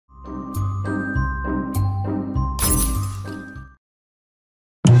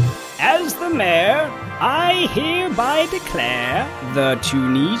As the mayor, I hereby declare the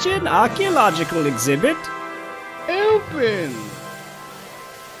Tunisian archaeological exhibit open.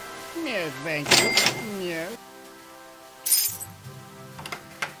 Yes, thank you. Yes.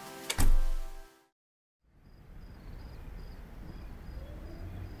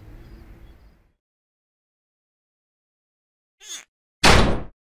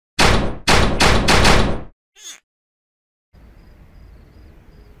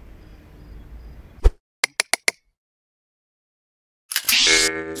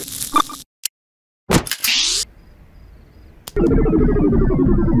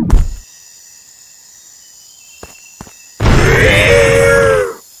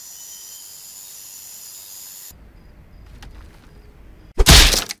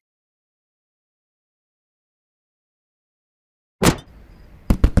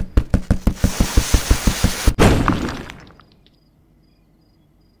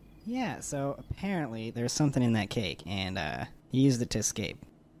 Yeah, so apparently there's something in that cake, and he used it to escape.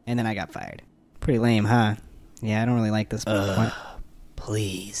 And then I got fired. Pretty lame, huh? Yeah, I don't really like this.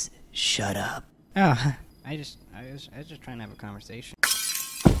 Please, shut up. Oh, I was just trying to have a conversation.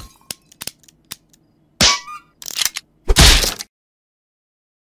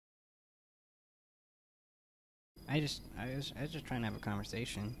 I was just trying to have a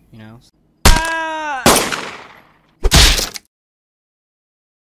conversation, you know?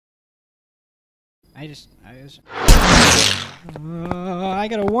 I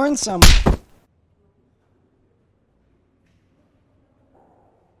gotta warn someone.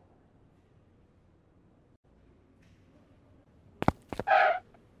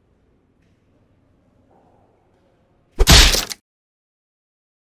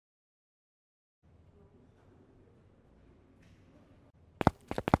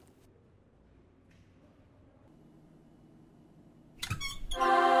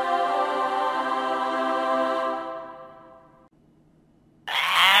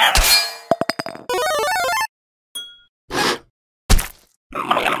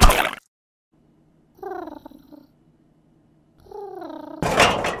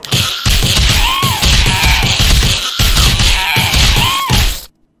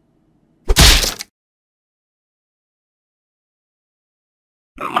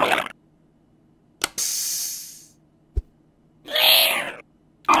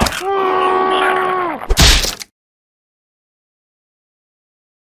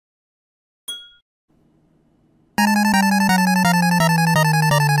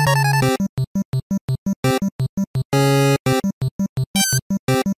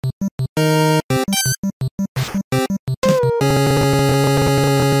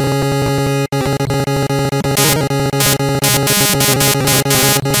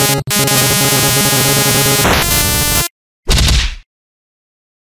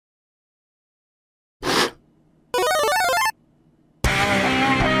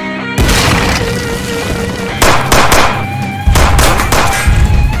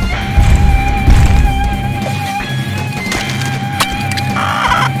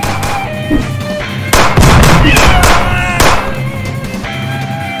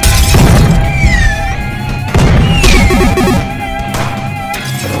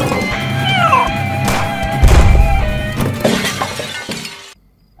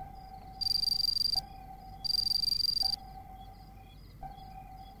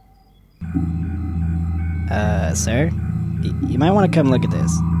 Sir? You might want to come look at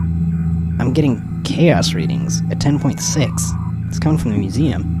this. I'm getting chaos readings at 10.6. It's coming from the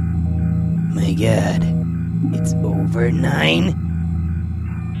museum. My god. It's over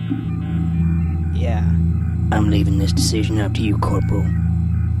 9? Yeah. I'm leaving this decision up to you, Corporal.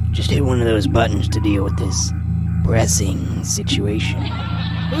 Just hit one of those buttons to deal with this pressing situation.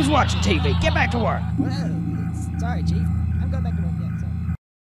 Who's watching TV? Get back to work! Well, sorry, Chief. I'm going back to work. Yeah, sorry.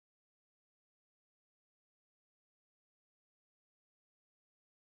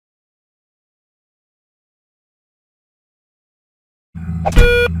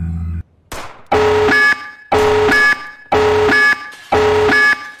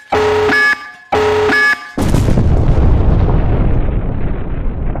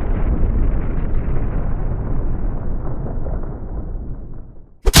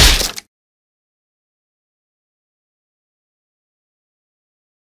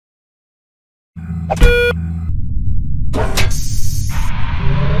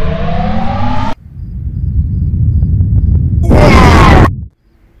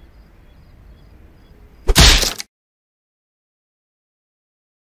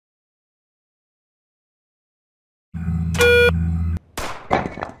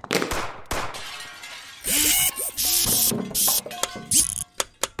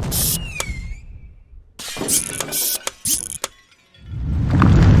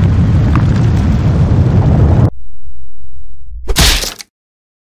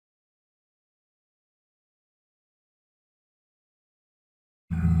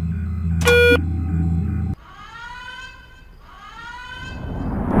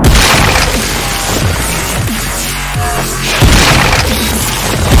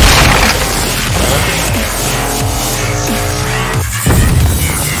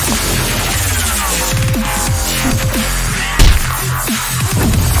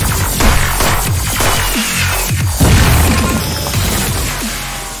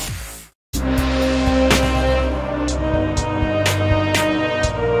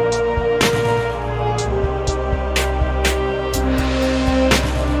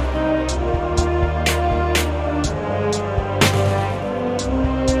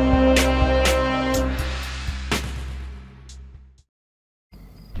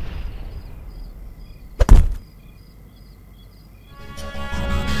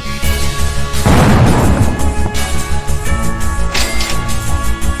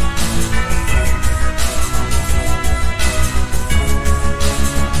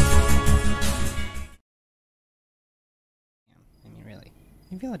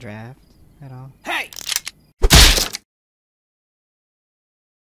 steal a draft at all? Hey!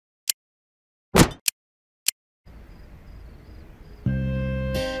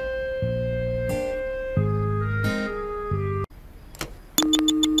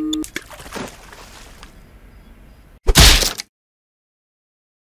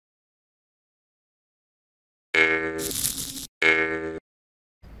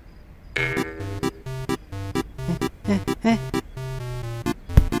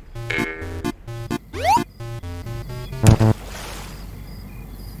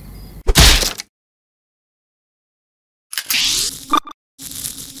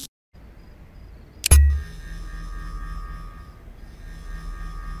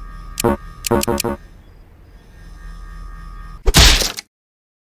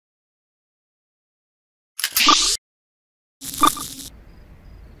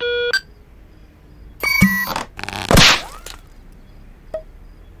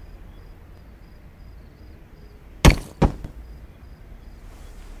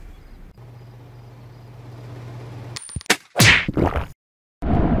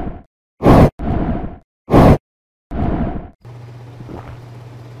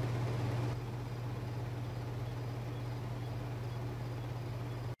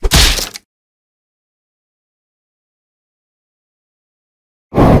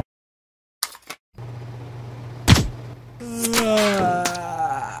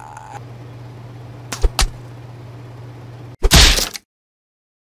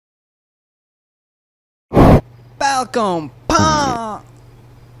 Falcon Punch!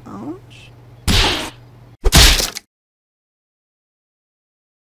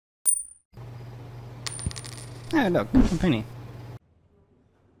 Oh, look, a penny.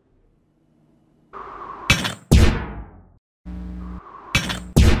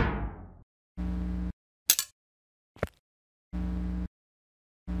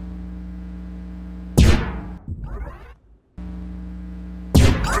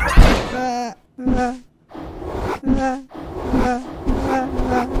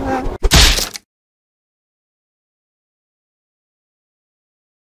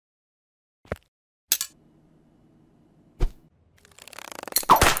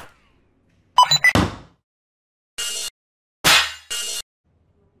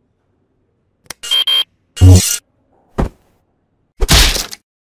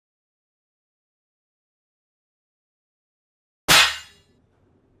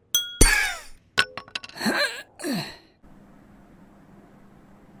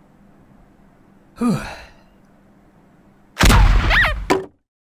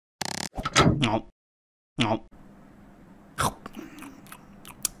 No. No.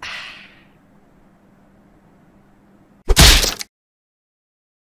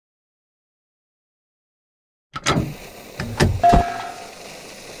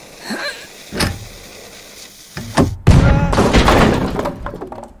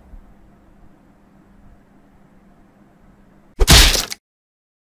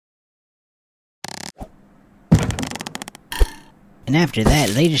 And after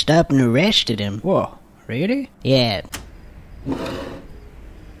that, they just up and arrested him. Whoa, really? Yeah.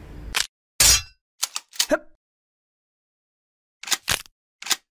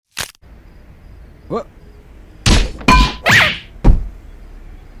 What?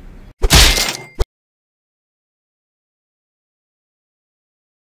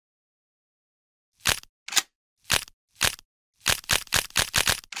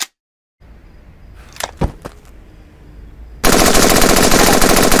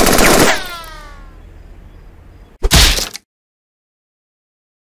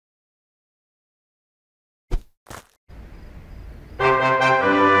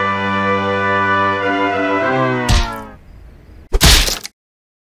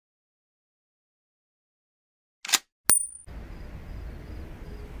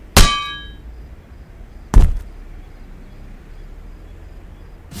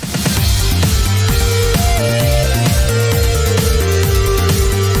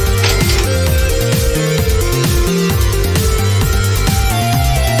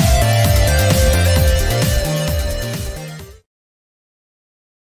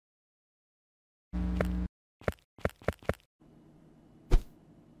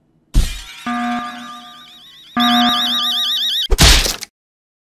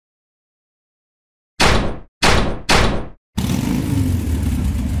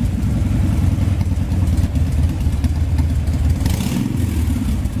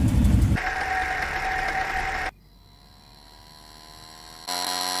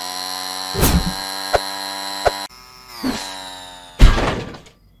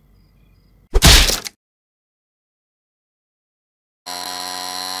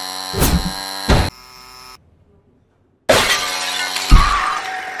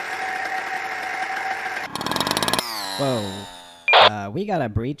 Whoa. We got a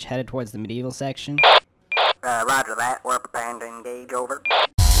breach headed towards the medieval section. Roger that. We're preparing to engage, over.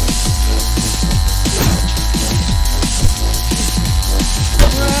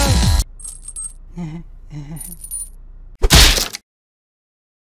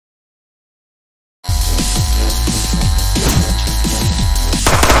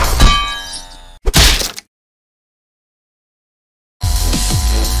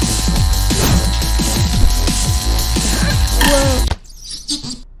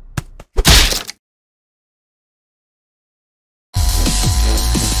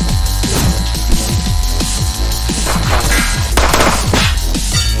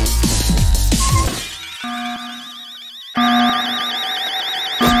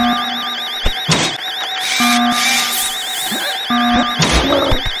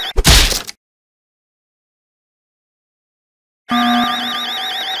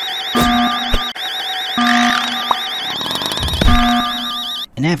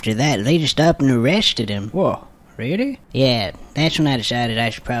 And after that, they just up and arrested him. Whoa, really? Yeah, that's when I decided I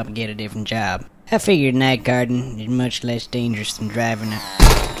should probably get a different job. I figured night guarding is much less dangerous than driving a...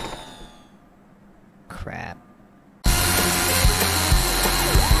 Crap.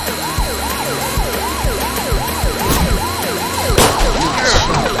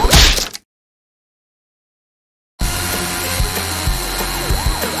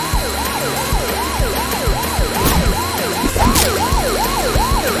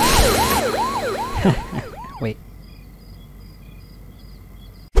 Wait.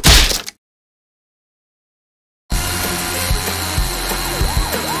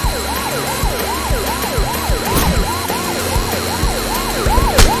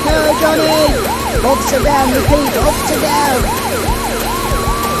 No, Johnny! Officer down, repeat, officer down!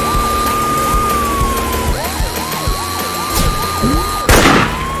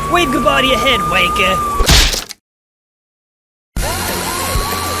 Wave goodbye to your head, Waker.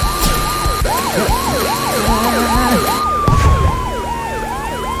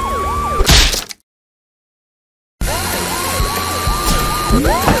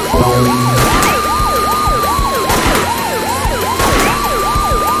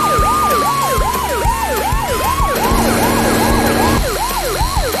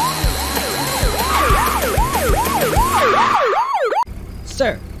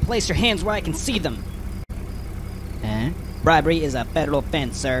 Sir, place your hands where I can see them. Huh? Bribery is a federal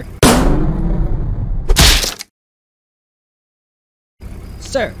offense, sir.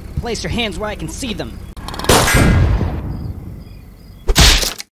 Sir, place your hands where I can see them.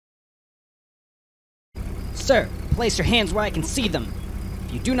 Sir, place your hands where I can see them.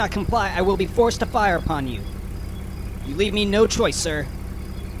 If you do not comply, I will be forced to fire upon you. You leave me no choice, sir.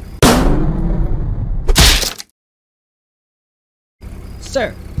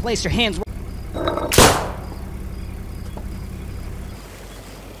 Sir, place your hands where...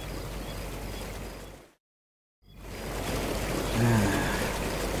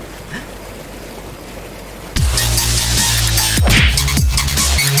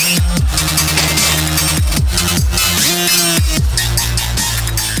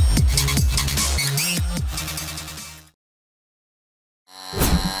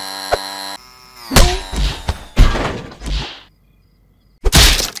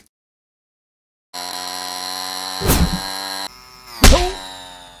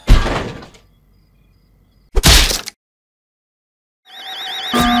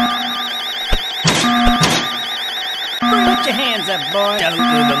 Put your hands up, boy. Don't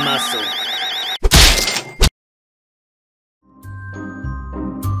move a muscle.